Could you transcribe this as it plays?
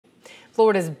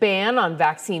Florida's ban on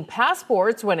vaccine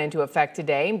passports went into effect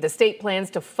today. The state plans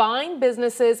to fine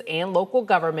businesses and local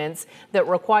governments that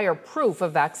require proof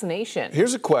of vaccination.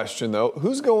 Here's a question, though.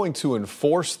 Who's going to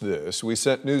enforce this? We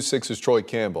sent News 6's Troy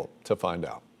Campbell to find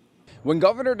out. When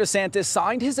Governor DeSantis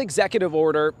signed his executive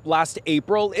order last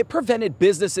April, it prevented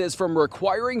businesses from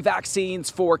requiring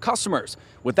vaccines for customers.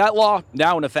 With that law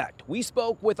now in effect, we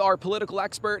spoke with our political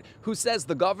expert who says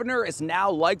the governor is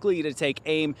now likely to take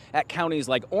aim at counties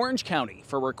like Orange County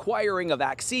for requiring a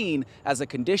vaccine as a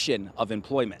condition of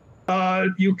employment.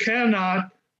 You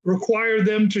cannot require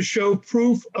them to show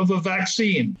proof of a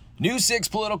vaccine. News 6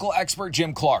 political expert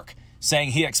Jim Clark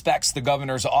saying he expects the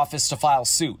governor's office to file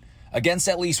suit against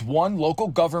at least one local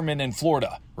government in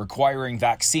Florida requiring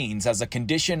vaccines as a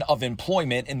condition of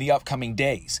employment in the upcoming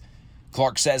days.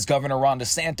 Clark says Governor Ron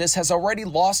DeSantis has already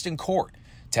lost in court,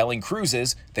 telling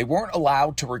cruises they weren't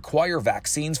allowed to require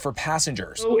vaccines for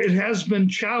passengers. So it has been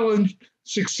challenged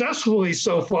successfully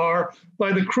so far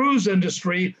by the cruise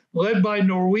industry, led by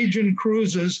Norwegian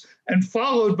Cruises and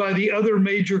followed by the other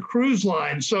major cruise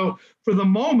lines. So for the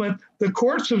moment, the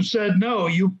courts have said, no,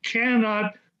 you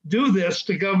cannot do this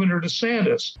to Governor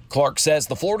DeSantis. Clark says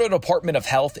the Florida Department of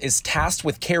Health is tasked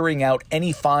with carrying out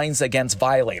any fines against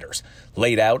violators,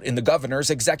 laid out in the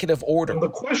governor's executive order. The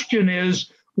question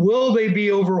is, will they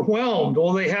be overwhelmed?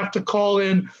 Will they have to call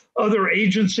in other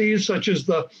agencies such as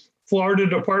the Florida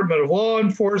Department of Law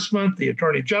Enforcement, the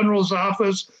Attorney General's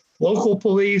office, local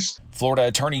police? Florida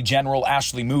Attorney General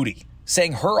Ashley Moody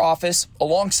saying her office,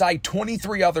 alongside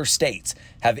 23 other states,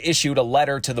 have issued a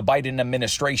letter to the Biden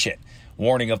administration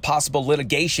warning of possible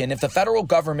litigation if the federal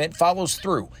government follows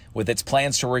through with its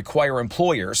plans to require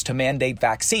employers to mandate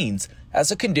vaccines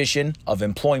as a condition of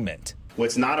employment.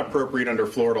 What's not appropriate under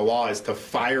Florida law is to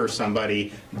fire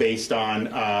somebody based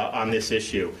on this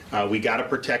issue. We got to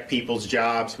protect people's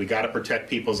jobs. We got to protect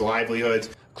people's livelihoods.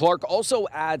 Clark also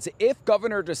adds if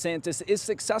Governor DeSantis is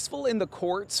successful in the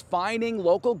courts fining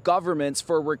local governments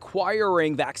for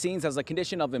requiring vaccines as a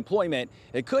condition of employment,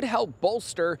 it could help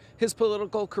bolster his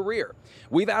political career.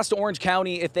 We've asked Orange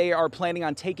County if they are planning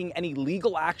on taking any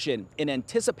legal action in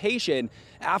anticipation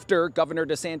after Governor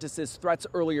DeSantis' threats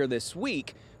earlier this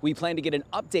week. We plan to get an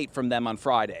update from them on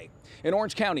Friday. In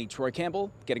Orange County, Troy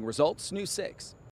Campbell, Getting Results, News 6.